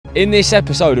In this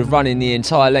episode of running the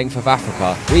entire length of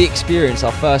Africa, we experience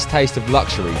our first taste of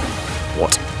luxury.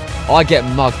 What? I get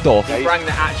mugged off. You bring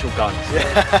the actual guns.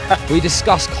 We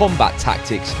discuss combat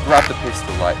tactics. Grab the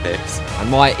pistol like this. And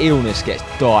my illness gets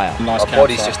dire. Nice my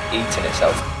body's just eating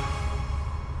itself.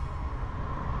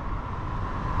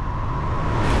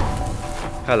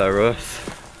 Hello Russ,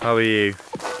 how are you?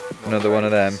 Another one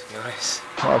of them. Nice.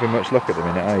 Not having much luck at the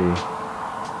minute, are you?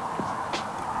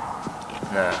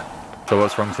 Nah. So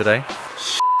what's wrong today?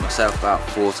 Myself about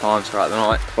 4 times throughout the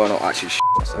night. Well, not actually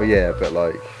myself. Oh yeah, but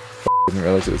like, I didn't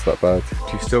realise it was that bad.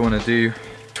 Do you still want to do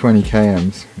 20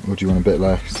 kms or do you want a bit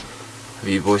less? Have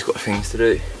you boys got things to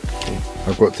do?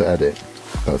 I've got to edit,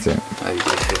 that's it. Maybe do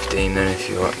 15 then if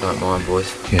you don't mind,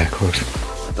 boys. Yeah, of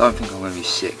course. I don't think I'm going to be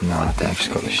sick. No, I think I've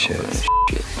just got the shit.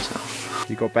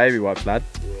 You got baby wipes, lad?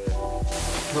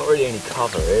 Not really any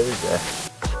cover here, is there?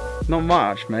 Not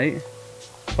much, mate.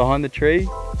 Behind the tree.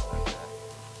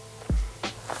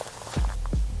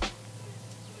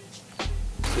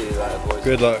 See you later, boys.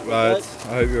 Good luck lads, I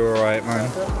hope you're alright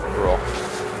man. We're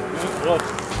off.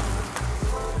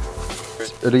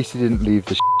 At least he didn't leave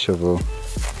the shovel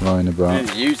lying about.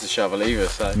 Didn't use the shovel either,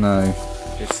 so No.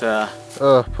 it's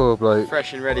Oh, poor bloke.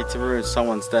 fresh and ready to ruin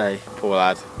someone's day. Poor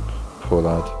lad. Poor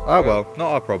lad. Oh well,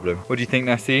 not our problem. What do you think,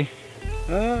 Nessie?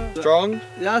 Strong?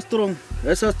 Yeah, strong.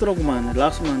 That's a strong man.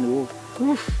 Last man.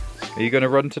 Are you going to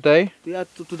run today? Yeah,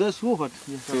 today's who? But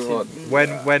When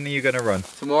are you going to run?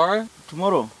 Tomorrow?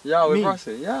 tomorrow. Yeah, we're Me?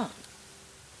 pressing, yeah.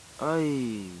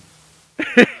 Ay.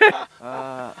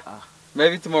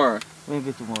 Maybe tomorrow.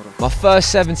 Maybe tomorrow. My first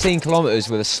 17 kilometres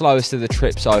were the slowest of the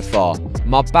trip so far.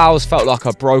 My bowels felt like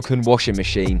a broken washing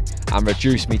machine and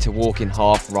reduced me to walking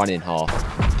half, running half.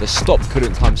 The stop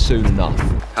couldn't come soon enough.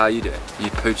 How are you doing? You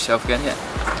pooed yourself again yet?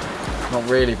 Not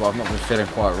really, but I've not been feeling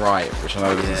quite right, which I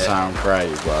know doesn't sound great,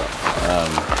 but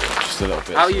just a little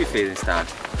bit. How are you feeling, Stan?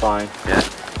 Fine. Yeah?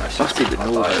 Must be the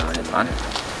northern, man.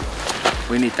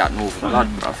 We need that northern blood,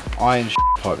 bruv. Iron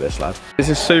pipe this, lad. This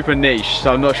is super niche,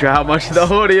 so I'm not sure how much the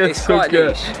audience It's will quite get.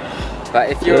 niche. But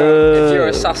if you're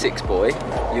a Sussex boy,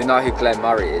 you know who Glenn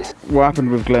Murray is. What happened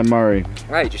with Glenn Murray?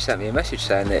 Mate, he just sent me a message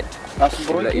saying that That's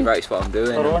he let you race what I'm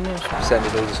doing and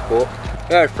sending all the support.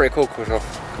 Yeah, it's pretty cool because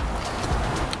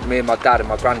me and my dad and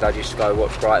my granddad used to go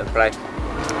watch Brighton play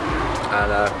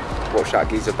and watch that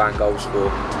geezer bang goals for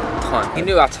time. He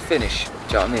knew how to finish, do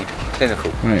you know what I mean?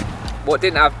 Clinical. Right. What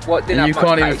didn't have much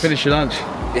can't even pace. finish your lunch.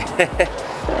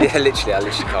 Yeah, literally, I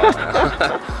literally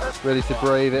can't. Ready to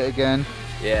brave it again?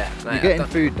 Yeah, mate, You're getting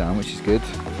food down, which is good.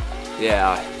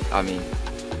 Yeah, I mean,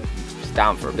 it's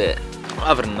down for a bit.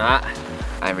 Other than that,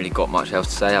 I ain't really got much else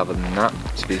to say other than that,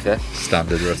 to be fair.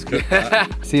 Standard Russ cook.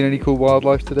 Seen any cool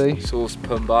wildlife today? Saw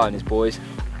Pumba and his boys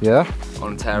Yeah?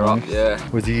 on tear up, yeah.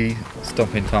 Was he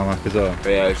stomping tarmac as well? But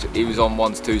yeah, he was on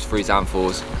 1s, 2s, 3s and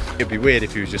 4s. It'd be weird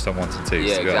if he was just on 1s and 2s.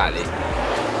 Yeah, exactly.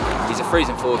 He's a 3s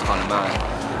and 4s kind of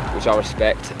man, which I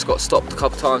respect. He's got stopped a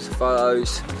couple times for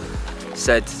photos.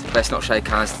 Said, best not shake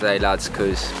hands today, lads,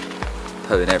 because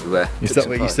pooing everywhere. Is Took that some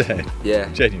what you photos. said? Yeah.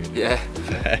 Genuinely? Yeah.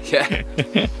 Yeah.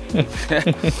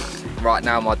 Right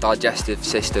now my digestive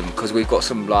system, because we've got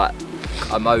some like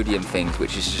Imodium things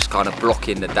which is just kind of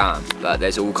blocking the dam, but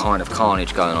there's all kind of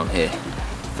carnage going on here.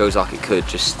 Feels like it could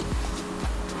just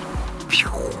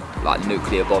like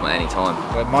nuclear bomb at any time.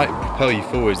 Well, it might propel you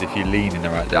forwards if you lean in the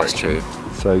right That's direction.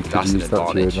 true. So could That's you an use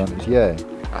that to your advantage. advantage? Yeah.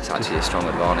 That's actually a strong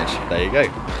advantage. There you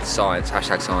go. Science,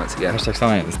 hashtag science again. Hashtag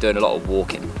science. Doing a lot of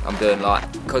walking. I'm doing like,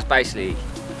 because basically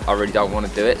I really don't want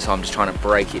to do it, so I'm just trying to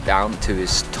break it down to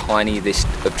as tiny this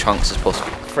of chunks as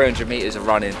possible. 300 metres of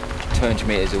running, 200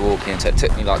 metres of walking, so it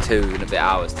took me like 2 and a bit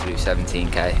hours to do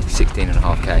 17k,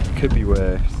 16.5k. Could be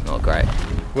worse. Not great.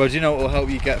 Well, do you know what will help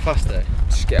you get faster?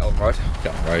 Just get on road.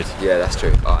 Get on the road. Yeah, that's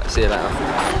true. Alright, see you later.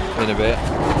 In a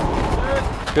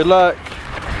bit. Good luck.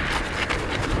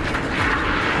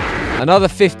 Another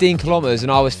 15 kilometres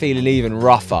and I was feeling even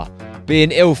rougher.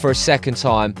 Being ill for a second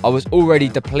time, I was already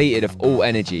depleted of all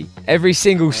energy. Every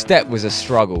single step was a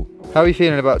struggle. How are you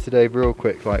feeling about today, real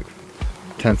quick, like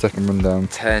 10-second rundown?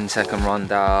 10-second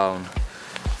rundown.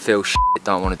 Feel shit,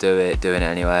 don't want to do it, doing it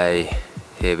anyway.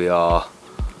 Here we are.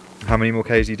 How many more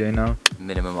Ks are you doing now?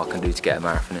 Minimum I can do to get a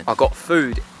marathon in. I got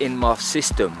food in my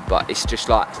system, but it's just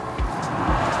like, it's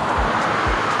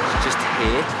just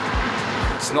here.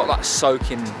 It's not like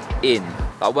soaking in.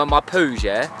 Like when my poos,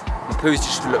 yeah, my poos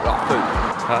just look like food.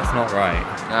 That's not right.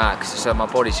 Nah, because so my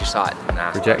body's just like,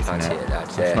 nah, Rejecting I fancy it.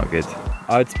 lads, That's not good.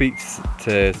 I'd speak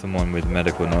to someone with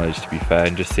medical knowledge, to be fair,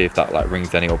 and just see if that like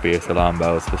rings any obvious alarm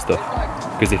bells for stuff.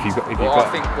 Because if you've got,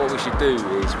 I think what we should do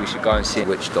is we should go and see a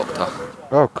witch doctor.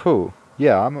 Oh, cool.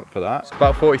 Yeah, I'm up for that. It's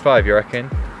about 45, you reckon?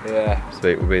 Yeah.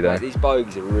 Sweet, we'll be there. Mate, these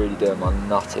bogies are really doing my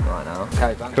nutting right now.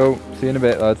 Okay, bang. Cool, see you in a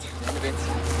bit, lads.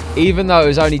 Even though it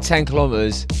was only 10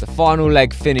 kilometres, the final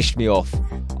leg finished me off.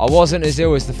 I wasn't as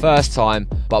ill as the first time,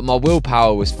 but my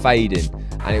willpower was fading,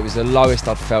 and it was the lowest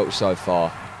I'd felt so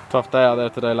far. Tough day out there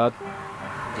today, lad.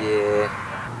 Yeah.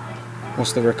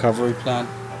 What's the recovery plan?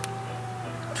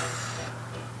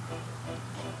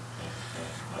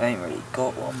 I ain't really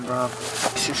got one, bruv.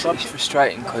 It's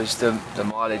frustrating because the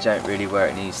mileage ain't really where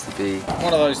it needs to be.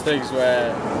 One of those things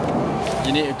where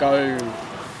you need to go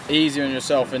easy on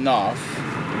yourself enough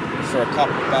for a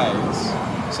couple of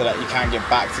days so that you can get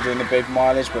back to doing the big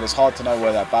mileage, but it's hard to know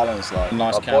where that balance lies.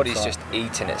 Nice My body's just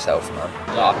eating itself, man.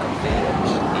 Like, I can feel it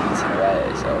just eating away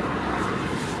at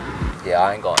itself. Yeah,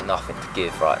 I ain't got nothing to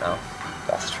give right now.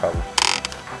 That's the trouble.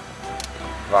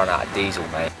 Run out of diesel,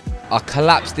 mate. I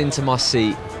collapsed into my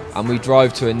seat and we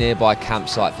drove to a nearby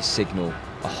campsite for signal,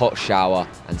 a hot shower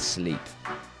and sleep.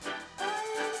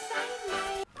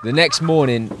 The next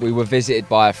morning we were visited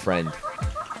by a friend.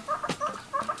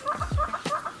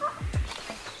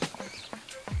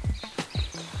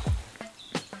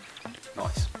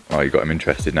 Nice. Oh, you got him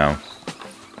interested now.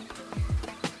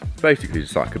 Basically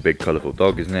just like a big colourful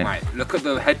dog, isn't it? Mate, look at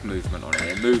the head movement on it.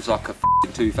 It moves like a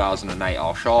f***ing 2008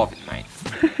 Arshavin, mate.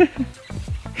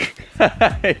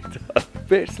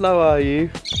 Bit slow, are you?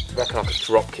 I reckon I could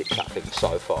drop kick that thing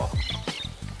so far.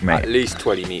 Mate. At least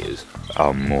 20 metres.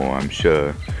 Oh, more, I'm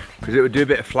sure. Because it would do a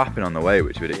bit of flapping on the way,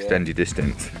 which would extend your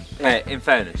distance. Mate, in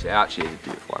fairness, it actually is a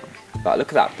beautiful one. Like, look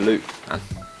at that blue, man.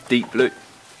 Deep blue.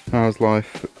 How's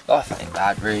life? Life ain't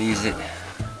bad, really, is it?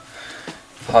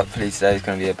 Hopefully today's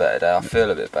going to be a better day. I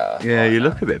feel a bit better. Yeah, you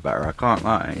look a bit better, I can't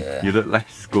lie. Yeah. You look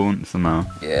less gaunt somehow.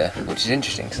 Yeah, which is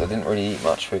interesting because I didn't really eat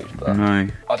much food. But No.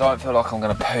 I don't feel like I'm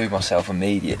going to poo myself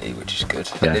immediately, which is good.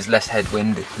 Yeah. There's less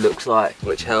headwind, it looks like,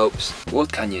 which helps.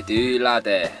 What can you do,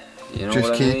 laddie? You know Just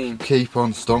what I mean? keep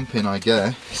on stomping, I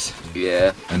guess.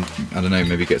 Yeah. And I don't know,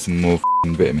 maybe get some more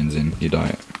vitamins in your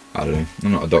diet. I don't know.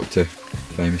 I'm not a doctor,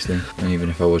 famously. And even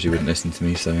if I was, you wouldn't listen to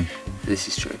me, so. This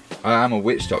is true. I am a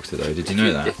witch doctor though, did you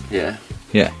know that? Yeah.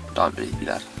 Yeah. Don't believe you,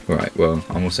 lad. Right, well,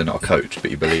 I'm also not a coach, but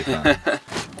you believe that.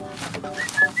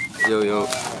 Yo.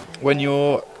 When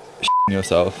you're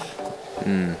yourself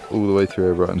all the way through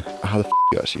a run, how the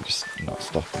you actually just not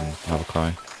stop and have a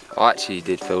cry? I actually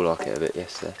did feel like it a bit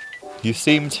yesterday. You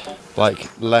seemed like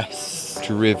less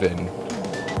driven,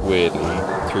 weirdly,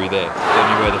 through this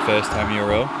than you were the first time you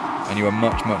were ill, and you were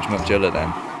much iller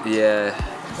then. Yeah.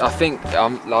 I think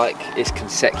like it's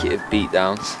consecutive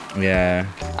beatdowns. Yeah.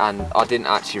 And I didn't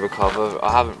actually recover.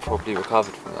 I haven't properly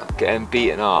recovered from that. Getting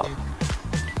beaten up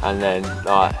and then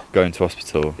like Going to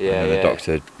hospital, Yeah, and then yeah. the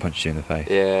doctor punched you in the face.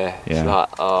 yeah, it's Yeah. like,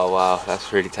 oh wow,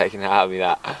 that's really taken it out of me,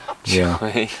 that. Do you know what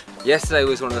I mean? Yesterday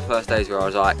was one of the first days where I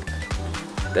was like,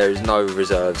 there is no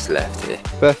reserves left here.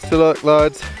 Best of luck,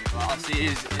 lads. I'll see you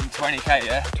in 20k,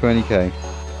 yeah? 20k.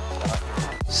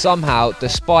 Somehow,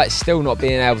 despite still not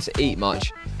being able to eat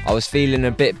much, I was feeling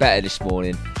a bit better this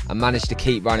morning and managed to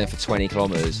keep running for 20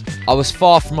 kilometres. I was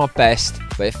far from my best,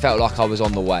 but it felt like I was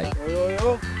on the way.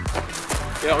 Yo.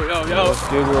 What's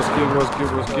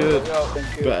good?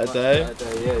 Better day?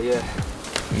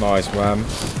 Yeah. Nice, man.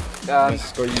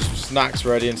 Let's go use some snacks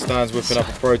ready, and Stan's whipping up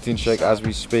a protein shake as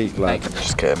we speak, lad.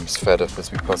 Just get him as fed up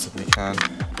as we possibly can.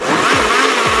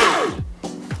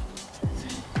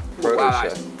 Wow,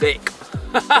 that's thick.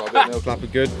 Got a bit of milk, clapping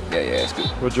good. Yeah, it's good.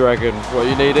 What do you reckon? What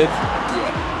you needed?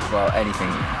 Yeah. Well, anything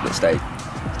that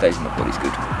stays in my body's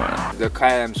good right now. The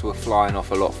KMs were flying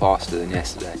off a lot faster than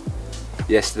yesterday.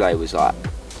 Yesterday was like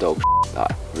dog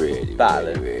like really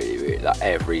like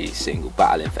every single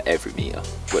battling for every metre.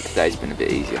 But today's been a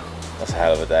bit easier. That's a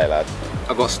hell of a day, lad.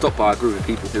 I got stopped by a group of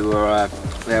people who were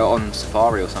they were on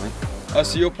safari or something. Oh,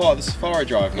 so you're part of the safari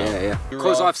drive now? Yeah.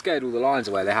 Because I've scared all the lions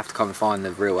away, they have to come and find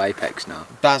the real apex now.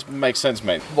 That makes sense,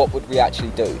 mate. What would we actually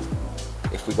do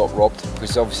if we got robbed?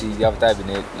 Because obviously the other day we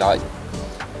knew like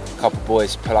a couple of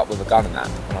boys pull up with a gun and that,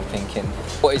 and I'm thinking,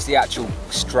 what is the actual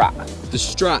strat? The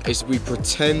strat is we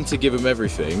pretend to give them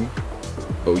everything,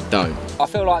 but we don't. I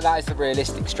feel like that is the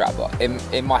realistic strat, but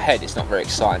in my head it's not very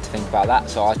exciting to think about that.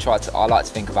 So I like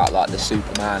to think about like the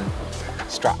Superman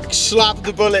strat. Slap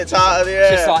the bullets out of the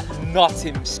air. Just like nut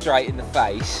him straight in the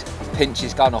face, pinch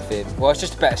his gun off him. Well, it's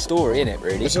just a better story, isn't it,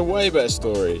 really? It's a way better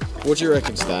story. What do you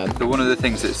reckon, Stan? But one of the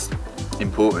things that's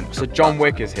important. So John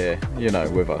Wick is here, you know,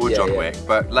 with us. Or Yeah, John yeah. Wick,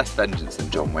 but less vengeance than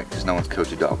John Wick because no one's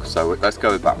killed your dog. So let's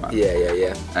go with Batman.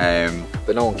 Yeah.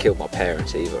 But no one killed my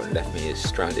parents either and left me as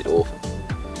stranded orphan.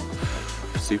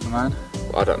 Superman.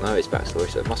 Well, I don't know his backstory,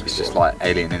 so it must be It's just good. like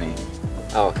alien, innit?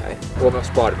 Oh, okay. What about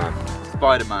Spider-Man?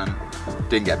 Spider-Man.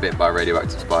 Didn't get bit by a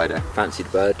radioactive spider. Fancied a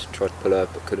bird, tried to pull her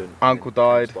but couldn't. Uncle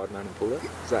died. Spider-Man and pulled her.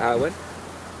 Is that how it went?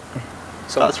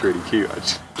 That's really cute,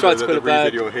 actually. Tried to pull a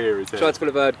bird. You're here is Tried to pull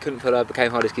a bird, couldn't pull her,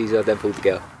 became hardest geezer, then pulled the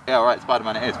girl. Yeah, alright,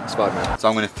 Spider-Man it is. Spider-Man. So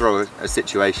I'm going to throw a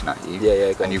situation at you. Yeah,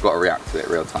 yeah, go And on. you've got to react to it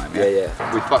real time, yeah? Yeah,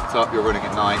 yeah. We fucked up, you're running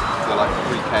at night, you're like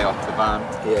 3k off the van,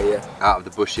 Yeah, yeah. out of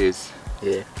the bushes.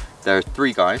 Yeah. There are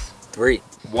 3 guys. 3.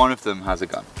 One of them has a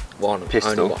gun. One.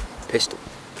 Pistol. Only one. Pistol.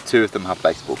 2 of them have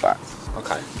baseball bats.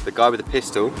 Okay. The guy with the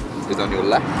pistol is on your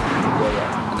left, Yeah,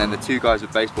 yeah. and then the 2 guys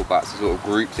with baseball bats are sort of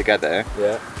grouped together,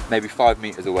 Yeah. maybe 5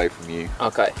 meters away from you,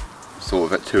 Okay.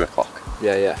 sort of at 2 o'clock.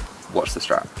 Yeah, yeah. Watch the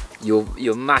strap.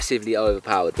 You're massively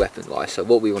overpowered weapon-wise, so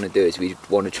what we want to do is we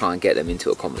want to try and get them into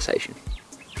a conversation.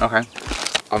 Okay.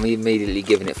 I'm immediately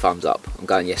giving it thumbs up. I'm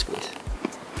going, yes boys.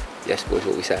 Yes boys,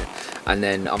 what we saying. And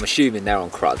then I'm assuming they're on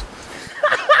crud.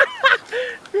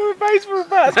 Your baseball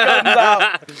bat comes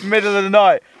out middle of the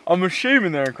night. I'm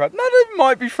assuming they're in crowd. No, they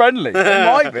might be friendly. They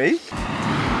might be.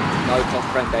 No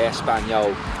comprende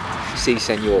español, sí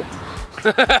señor.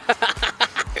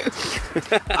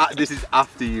 This is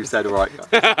after you said alright,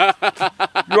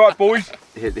 guys. You right, boys?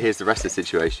 Here's the rest of the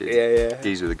situation. Yeah, yeah.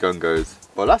 He's with the gun goes,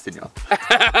 hola, señor.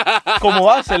 ¿Cómo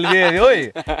vas el día de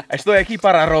hoy? Estoy aquí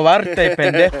para robarte,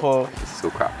 pendejo. This is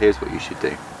all crap. Here's what you should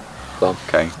do. Go on.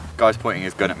 Okay. Guy's pointing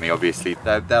his gun at me, obviously.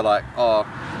 They're like, oh,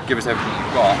 give us everything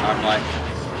you've got. I'm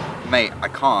like, mate, I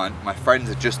can't. My friends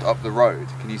are just up the road.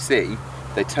 Can you see?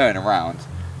 They turn around,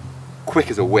 quick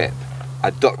as a whip. I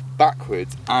duck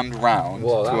backwards and round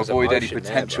Whoa, that to was a avoid any motion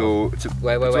there, potential.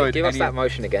 Wait, give us that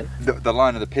motion again. The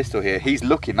line of the pistol here, he's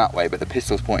looking that way, but the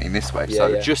pistol's pointing this way. Yeah, So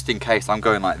yeah. just in case, I'm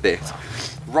going like this.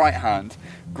 Right hand,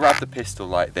 grab the pistol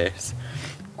like this,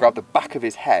 grab the back of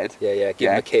his head. Yeah, yeah,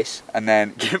 give him a kiss. And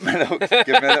then give him a little kiss.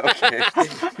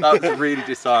 That was really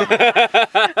disarming.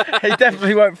 He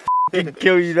definitely won't f***ing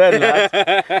kill you then,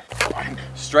 lad.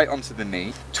 Straight onto the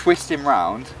knee, twist him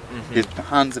round. His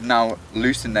hands have now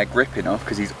loosened their grip enough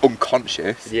because he's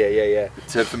unconscious. Yeah, yeah, yeah.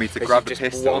 So for me to grab the just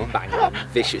pistol, one bang him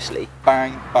viciously.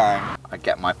 bang, bang. I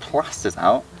get my plasters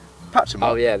out, patch them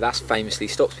up. Oh yeah, that's famously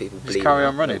stops people bleeding. carry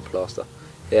on out running. with Plaster.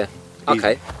 Yeah. Easy.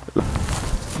 Okay.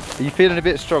 Are you feeling a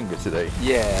bit stronger today?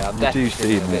 Yeah, I'm Reduced definitely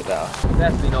feeling a even. bit better.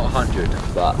 Definitely not 100,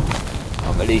 but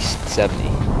I'm at least 70.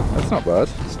 That's not bad.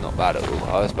 It's not bad at all.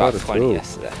 I was about Bad at 20 all.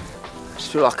 yesterday. I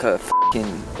just feel like a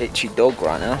f***ing itchy dog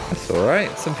right now. That's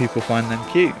alright. Some people find them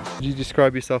cute. Would you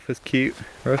describe yourself as cute,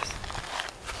 Russ?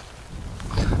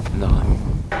 No.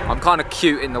 I'm kind of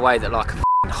cute in the way that like a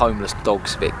f***ing homeless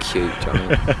dog's a bit cute, do you know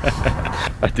what I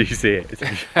mean? I do see it.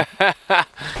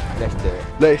 Let's do it.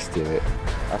 Let's do it.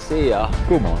 I'll see ya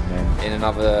Come on, then. in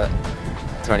another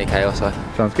 20k or so.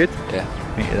 Sounds good. Yeah.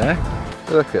 Meet you there.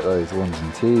 Look at those 1s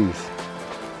and 2s.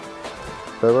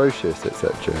 Ferocious,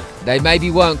 etc. They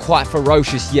maybe weren't quite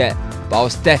ferocious yet, but I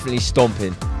was definitely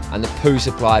stomping and the poo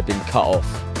supply had been cut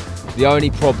off. The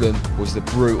only problem was the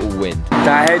brutal wind.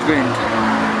 That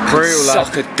headwind. Brutal, lad.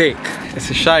 Suck a dick. It's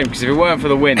a shame because if it weren't for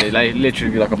the wind, it'd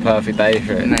literally be like a perfect day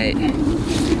for it. Mate, it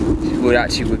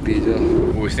would be as well.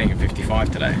 We were thinking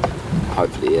 55 today.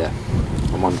 Hopefully, yeah.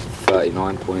 I'm on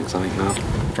 39 points, I think now.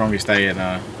 Strongest day in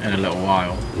a little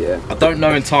while. Yeah. I don't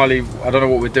know entirely, I don't know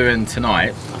what we're doing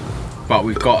tonight, but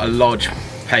we've got a lodge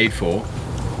paid for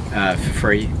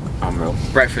free. Unreal.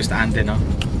 Breakfast and dinner.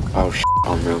 Oh,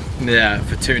 unreal. Yeah,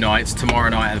 for 2 nights, tomorrow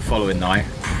night and the following night.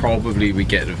 Probably we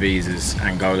get the visas,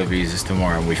 Angola visas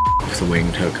tomorrow, and we f the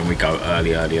winged hook and we go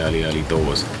early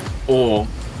doors. Or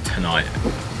tonight.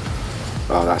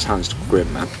 Oh, that sounds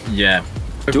grim, man. Yeah.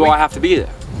 Do I have to be there?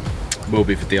 Will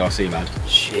be for DRC, lad.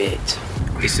 Shit.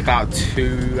 It's about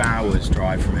 2 hours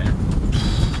drive from here.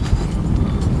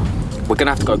 We're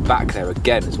gonna have to go back there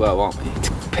again as well, aren't we?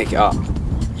 To pick it up.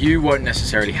 You won't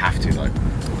necessarily have to though.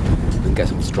 We can get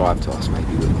someone to drive to us,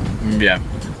 maybe. Yeah.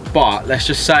 But let's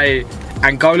just say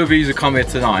Angola visa come here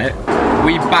tonight.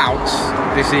 We bounce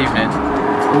this evening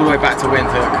all the way back to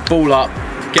Windhoek, ball up,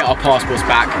 get our passports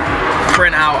back,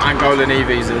 print out Angolan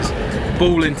e-visas,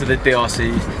 ball into the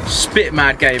DRC, spit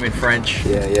mad game in French.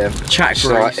 Yeah, yeah. Chat So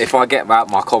Greece. if I get out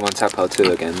my Common Tempo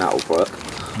 2 again, that'll work.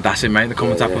 That's it, mate. The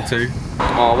Common Tackle 2.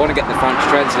 Oh, I want to get the French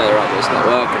translator up, but it's not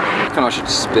working. I reckon I should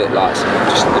just spit like some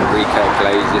just Enrique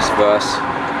Iglesias verse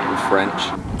in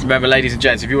French. Remember, ladies and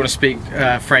gents, if you want to speak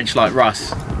French like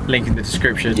Russ, link in the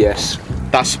description. Yes.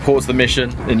 That supports the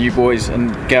mission, and you boys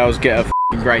and girls get a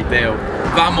f***ing great deal.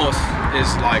 Vamos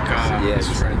is like Yes.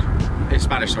 it's French. It's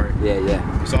Spanish, sorry. Yeah,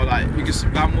 yeah. So like you can say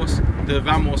vamos. The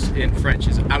vamos in French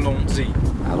is allons-y.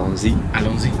 Allons-y.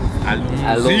 Allons-y. Allons-y.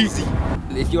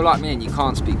 Allons-y. If you're like me and you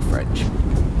can't speak French,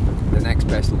 the next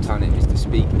best alternative is to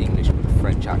speak English with a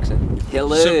French accent.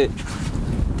 Hello. So-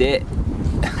 De.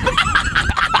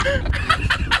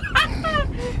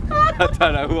 I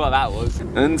don't know what that was.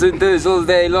 And this all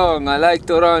day long, I like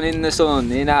to run in the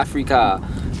sun in Africa.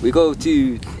 We go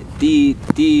to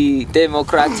the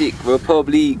Democratic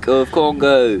Republic of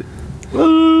Congo.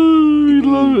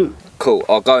 Cool,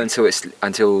 I'll go until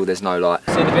there's no light.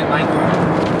 See you in a bit, mate.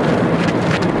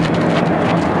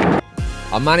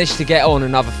 I managed to get on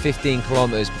another 15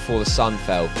 kilometres before the sun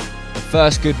fell. The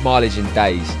first good mileage in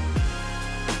days.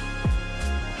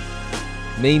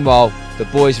 Meanwhile, the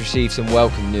boys received some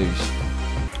welcome news.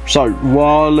 So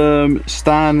while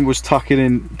Stan was tucking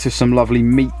into some lovely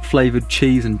meat flavoured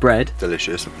cheese and bread,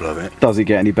 Delicious, love it. does it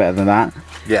get any better than that?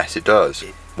 Yes, it does.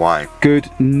 Why? Good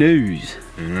news.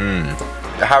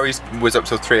 Harry was up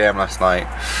till 3 AM last night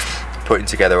putting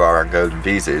together our Angolan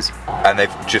visas, and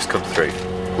they've just come through,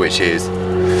 which is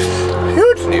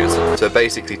huge news. So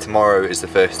basically tomorrow is the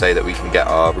first day that we can get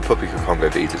our Republic of Congo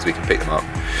visas, we can pick them up.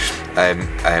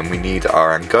 And we need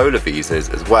our Angola visas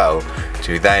as well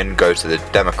to then go to the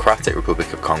Democratic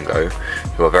Republic of Congo,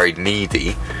 who are very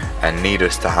needy and need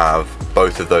us to have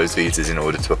both of those visas in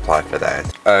order to apply for theirs.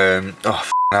 I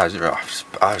had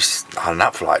a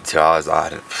nap for like 2 hours.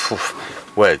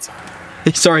 Words.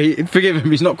 Sorry, forgive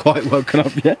him, he's not quite woken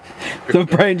up yet. The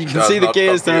brain, you can see the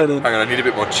gears turning. Hang on, I need a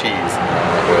bit more cheese.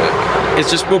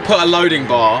 It's just, we'll put a loading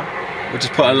bar. We'll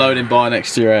just put a loading bar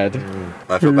next to your head.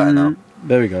 I feel better now.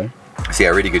 There we go. So yeah,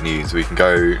 really good news. We can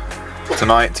go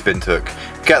tonight to Windhoek,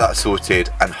 get that sorted,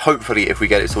 and hopefully if we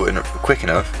get it sorted quick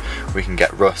enough, we can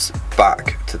get Russ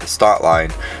back to the start line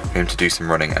for him to do some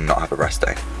running and not have a rest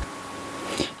day.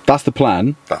 That's the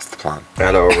plan. That's the plan.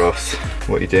 Hello Russ,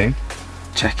 what are you doing?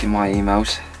 Checking my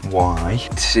emails Why?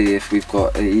 to see if we've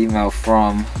got an email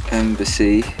from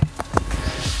Embassy.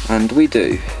 And we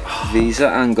do. Visa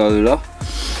Angola.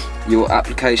 Your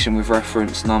application with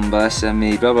reference number, send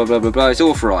me blah blah blah blah blah, is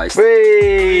authorised.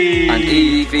 Whee! And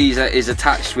e-visa is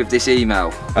attached with this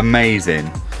email.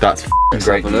 Amazing. That's Let's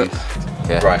great have a look. news.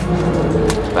 Yeah. Right.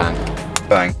 Bang.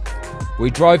 Bang.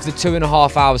 We drove the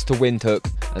 2.5 hours to Windhoek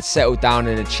and settled down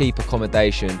in a cheap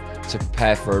accommodation to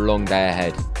prepare for a long day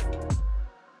ahead.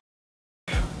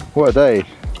 What a day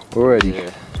already.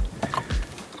 Yeah.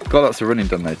 Got lots of running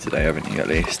done though today, haven't you, at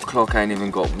least? Clock ain't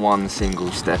even got one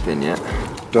single step in yet.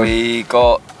 We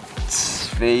got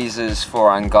visas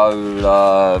for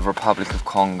Angola, Republic of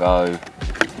Congo,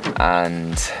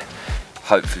 and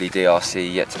hopefully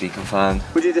DRC yet to be confirmed.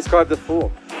 Would you describe the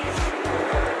form?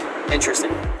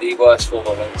 Interesting. The worst form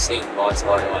I've ever seen in my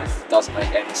entire life. Doesn't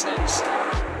make any sense.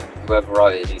 Whoever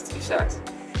wrote it needs to be sacked.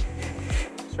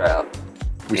 Straight up.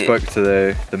 We spoke to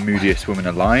the moodiest woman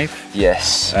alive.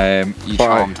 Yes. You but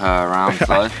charmed her around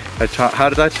though. How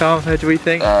did I charm her, do we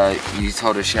think? You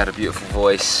told her she had a beautiful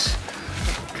voice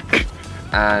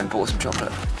and bought some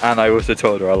chocolate. And I also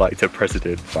told her I liked her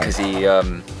president. Because he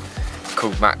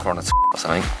called Macron a or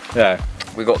something. Yeah.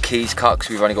 We got keys cut because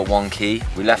we've only got one key.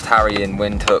 We left Harry in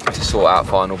Windhoek to sort out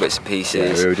final bits and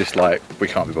pieces. Yeah, we were just like, we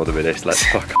can't be bothered with this, let's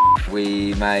fuck.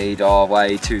 We made our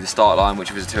way to the start line,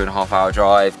 which was a 2.5 hour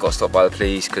drive. Got stopped by the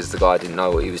police because the guy didn't know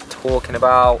what he was talking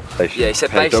about. Yeah, he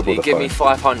said basically give me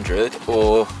 500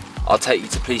 or I'll take you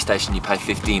to the police station, you pay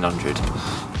 1,500.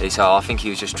 So I think he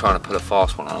was just trying to pull a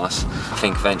fast one on us. I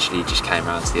think eventually he just came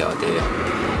around to the idea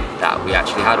that we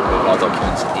actually had all of our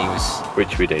documents and he was...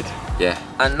 Which we did. Yeah.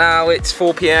 And now it's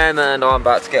 4 PM and I'm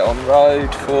about to get on the road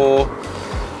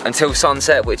until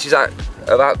sunset, which is at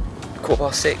about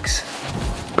 6:15.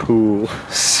 Cool.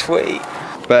 Sweet.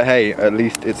 But hey, at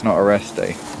least it's not a rest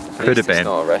day. Could have been. It's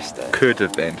not a rest day. Could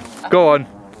have been. Go on,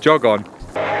 jog on.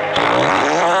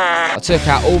 I took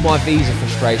out all my visa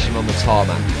frustration on the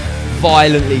tarmac,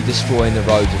 violently destroying the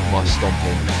roads with my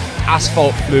stomping.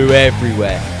 Asphalt flew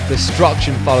everywhere,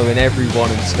 destruction following every 1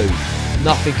 and 2.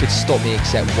 Nothing could stop me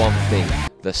except one thing,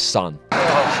 the sun.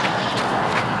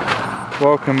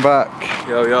 Welcome back.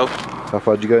 Yo, yo. How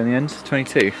far did you go in the end?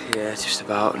 22? Yeah, just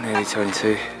about, nearly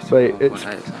 22. Wait,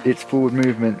 it's forward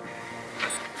movement.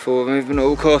 Forward movement at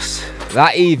all costs.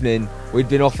 That evening, we'd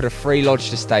been offered a free lodge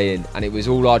to stay in, and it was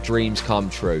all our dreams come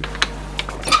true.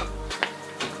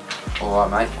 All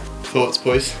right, mate. Thoughts,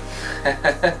 boys?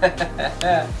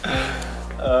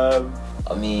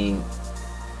 I mean,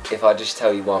 if I just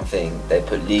tell you one thing, they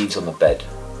put leaves on the bed.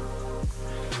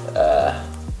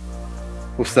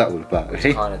 What's that all about?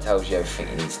 Which kind of tells you everything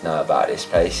you need to know about this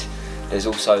place. There's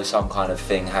also some kind of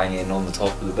thing hanging on the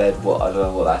top of the bed. I don't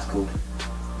know what that's called,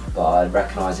 but I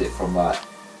recognise it from like.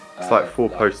 It's like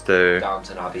four-poster.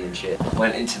 Downton Abbey and shit.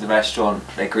 Went into the restaurant.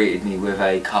 They greeted me with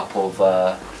a cup of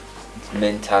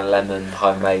mint and lemon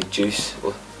homemade juice.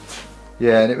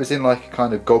 Yeah, and it was in like a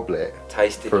kind of goblet.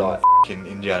 Tasted from like f***ing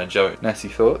Indiana Jones. Nessie,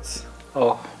 thoughts?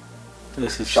 Oh,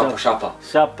 this is Shapa. Shapa.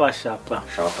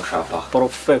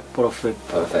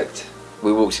 Perfect.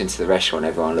 We walked into the restaurant,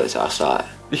 everyone looked at us like,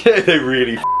 Yeah, they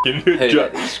really f***ing who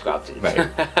let these scrubs in?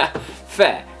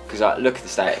 Fair, because like, look at the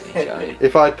state of me, do you know what I mean?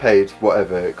 If I'd paid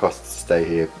whatever it costs to stay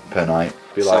here per night,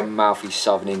 be like, Some mouthy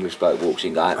southern English bloke walks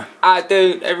in going, I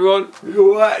do, everyone.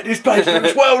 you alright? This place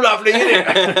looks well lovely,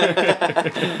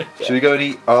 innit? Should we go and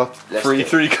eat our free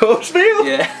 3-course meal?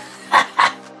 Yeah.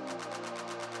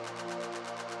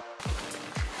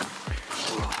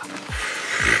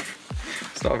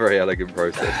 It's not a very elegant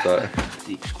process, but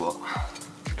Deep squat.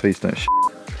 please don't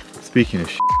Speaking of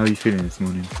how are you feeling this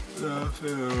morning? Yeah, I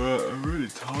feel alright. I'm really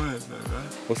tired though, man.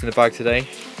 What's in the bag today?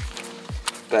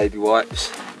 Baby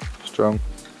wipes, Strong.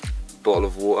 bottle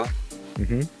of water,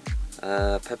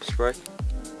 pepper spray,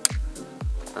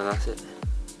 and that's it.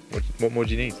 What more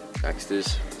do you need?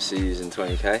 Baxter's, C's and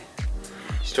 20k.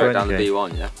 Straight down the 20K.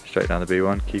 B1, yeah? Straight down the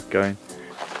B1, keep going.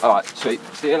 Alright, sweet.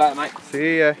 See you later, mate.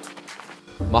 See ya.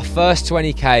 My first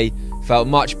 20k felt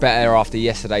much better after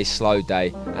yesterday's slow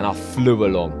day and I flew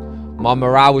along. My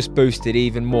morale was boosted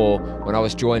even more when I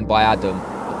was joined by Adam,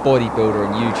 a bodybuilder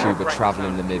and YouTuber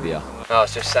travelling Namibia. No, I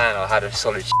was just saying I had a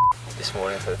solid this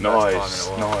morning for the first time in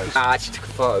a while. Nice. I actually took a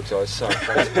photo because I was so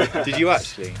impressed. Did you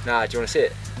actually? Nah, do you want to see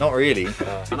it? Not really.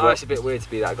 I know it's a bit weird to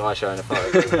be that guy showing a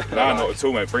photo. No, not at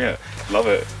all, mate. Bring it. Love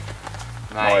it.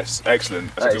 Mate, Nice.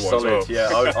 Excellent. That's a good one as well. Yeah,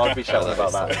 I'd be shouting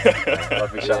about that.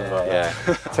 I'd be shouting about that.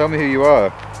 Tell me who you are.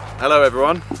 Hello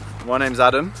everyone, my name's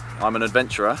Adam, I'm an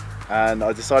adventurer and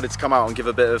I decided to come out and give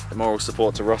a bit of moral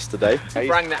support to Ross today.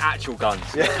 Bring the actual guns.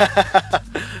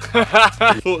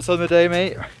 Thoughts on the day,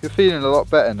 mate? You're feeling a lot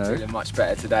better now. Feeling much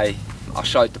better today. I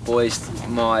showed the boys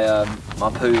my my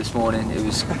poo this morning. It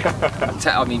was,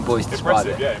 I mean, boys, describe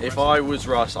it. Yeah. If I was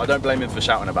Russ, I don't blame him for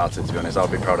shouting about it, to be honest. I'll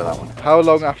be proud of that one. How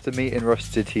long after meeting Russ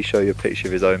did he show you a picture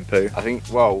of his own poo? I think,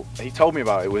 well, he told me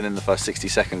about it within the first 60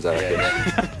 seconds, I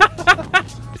reckon.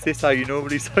 Is this how you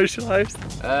normally socialise?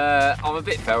 I'm a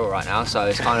bit feral right now, so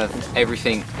it's kind of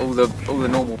everything, all the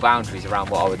normal boundaries around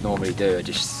what I would normally do are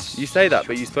just. You say that,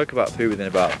 but you spoke about poo within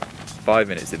about 5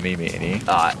 minutes of me meeting you.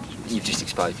 You've just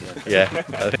exposed it. Yeah.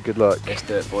 Good luck. Let's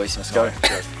do it, boys. Let's go.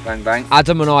 Bang bang.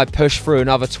 Adam and I pushed through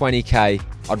another 20k.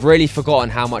 I'd really forgotten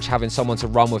how much having someone to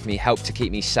run with me helped to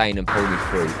keep me sane and pull me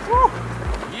through.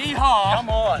 Yeehaw! Come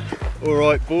on!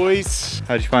 Alright boys.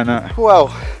 How'd you find that? Well,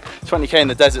 20k in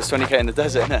the desert's 20k in the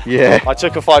desert, innit? Yeah. I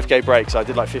took a 5k break, so I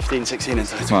did like 15, 16 in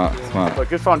total. Smart. But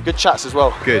good fun, good chats as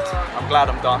well. Good. I'm glad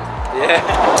I'm done. Yeah.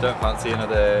 I don't fancy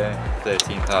another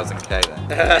 13,000k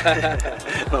then.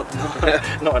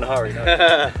 Not in a hurry, no.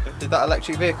 Did that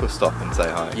electric vehicle stop and say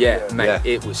hi? Yeah, mate, Yeah.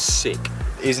 it was sick.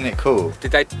 Isn't it cool?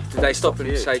 Did they stop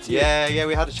and say to you? Yeah,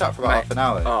 we had a chat for about Mate. half an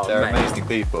hour. Oh, They're mate. amazing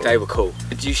people. They were cool.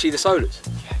 Did you see the solars?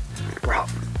 Bro,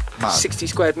 Mad. 60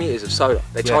 square meters of solar.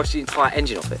 They charged the entire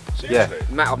engine off it. Yeah.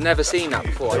 Mate, I've never seen that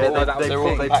before. I Yeah, didn't know that was they a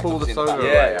pull thing. the solar Yeah.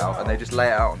 array out and they just lay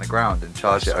it out on the ground and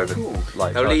charge it over.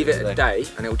 Like, They'll leave it charge a day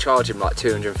and it'll charge him like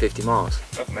 250 miles.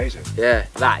 That's amazing. Yeah,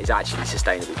 that is actually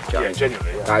sustainable. Do you know what I Yeah, mean?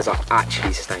 genuinely. That is like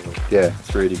actually sustainable. Yeah,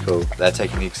 it's really cool. They're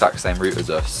taking the exact same route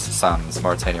as us, Sans,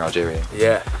 Mauritania, Algeria.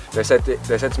 Yeah, they said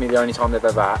to me the only time they've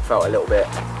ever felt a little bit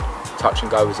touch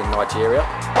and go was in Nigeria.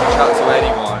 Chat to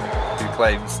anyone who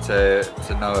claims to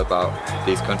know about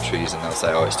these countries and they'll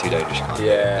say, oh, it's too dangerous, you can't do it.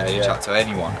 Yeah, And you yeah. chat to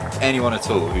anyone at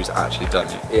all who's actually done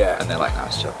it. Yeah. And they're like, nah,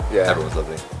 it's chill. Yeah. Everyone's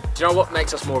lovely. Do you know what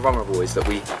makes us more vulnerable is that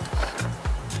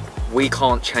we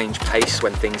can't change pace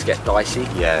when things get dicey.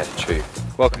 Yeah, true.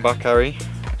 Welcome back, Harry.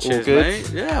 Cheers, all good? mate.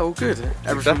 Yeah, all good.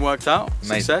 Everything worked out.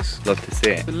 Amazing. Success. Love to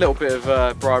see it. A little bit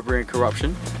of bribery and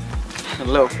corruption. A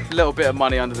little bit of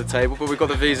money under the table, but we got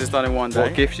the visas done in one day.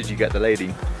 What gift did you get the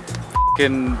lady?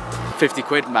 Fucking 50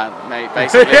 quid, man, mate,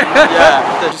 basically.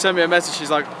 Yeah. She sent me a message.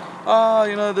 She's like, oh,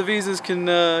 you know, the visas can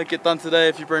get done today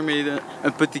if you bring me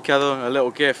un petit cadeau, a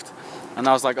little gift. And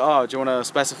I was like, oh, do you want to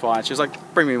specify? And she was like,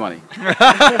 bring me money.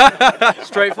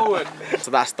 Straightforward. So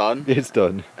that's done. It's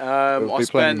done. I be plenty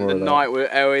spent more the of that. night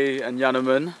with Ewi and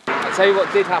Yanuman. I'll tell you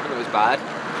what did happen that was bad,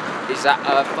 is that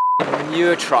a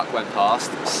manure truck went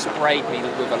past, sprayed me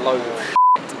with a load of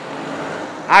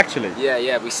Actually?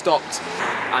 Yeah, we stopped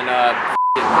and I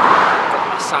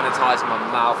sanitised my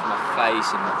mouth and my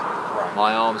face and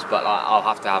my arms, but like, I'll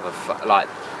have to have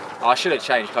I should have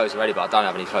changed clothes already, but I don't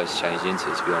have any clothes to change into,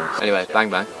 to be honest. Anyway, bang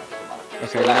bang.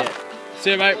 Okay.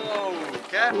 See you, mate.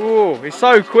 Ooh, it's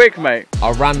so quick, mate. I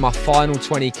ran my final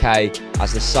 20k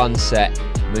as the sun set,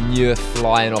 manure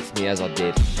flying off me as I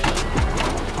did.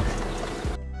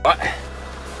 Right.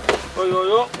 Yo,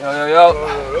 yo, yo.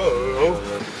 Yo.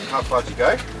 How far did you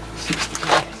go?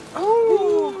 60k.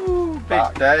 Ooh,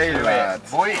 big day, lad.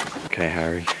 Boy. Okay,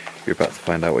 Harry. You're about to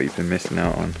find out what you've been missing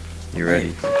out on. You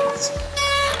ready?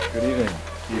 Good evening.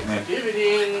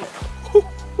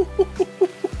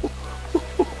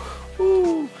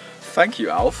 Thank you,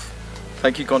 Alf.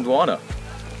 Thank you, Gondwana.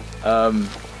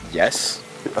 Yes.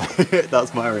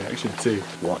 That's my reaction too.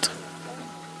 What?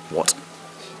 What?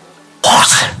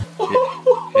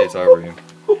 Here's our room.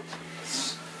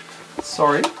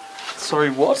 Sorry? Sorry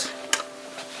what?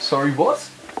 Sorry what?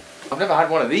 I've never had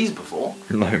one of these before.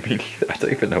 No, me neither. I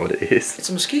don't even know what it is. It's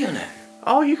a mosquito net.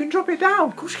 Oh, you can drop it down.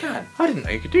 Of course you can. I didn't know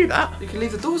you could do that. You can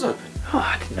leave the doors open. Oh,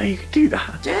 I didn't know you could do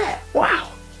that. Yeah.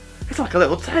 Wow. It's like a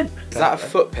little tent. Is that a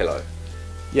foot pillow?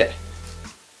 Yeah.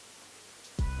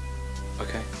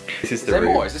 Okay. This is Is the there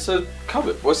room. more? Is this a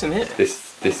cupboard? What's in here?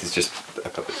 This is just a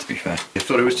cupboard, to be fair. You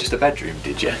thought it was just a bedroom,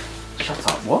 did you? Shut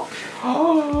up. What?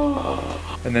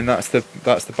 And then that's the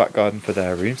back garden for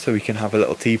their room, so we can have a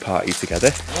little tea party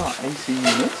together. Oh, AC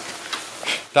unit.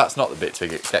 That's not the bit to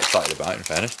get excited about, in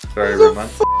fairness. Very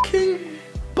romantic. Fucking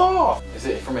bar. Is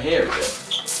it from here? Is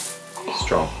it?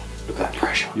 Strong. Look at that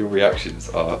pressure. Your reactions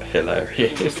are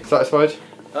hilarious. Satisfied?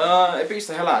 It beats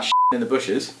the hell out of shit in the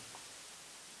bushes.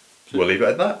 We'll leave it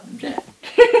at that. Yeah.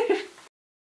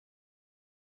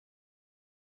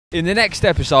 In the next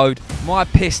episode, my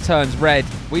piss turns red,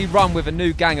 we run with a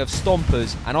new gang of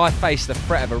stompers, and I face the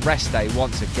threat of arrest day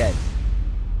once again.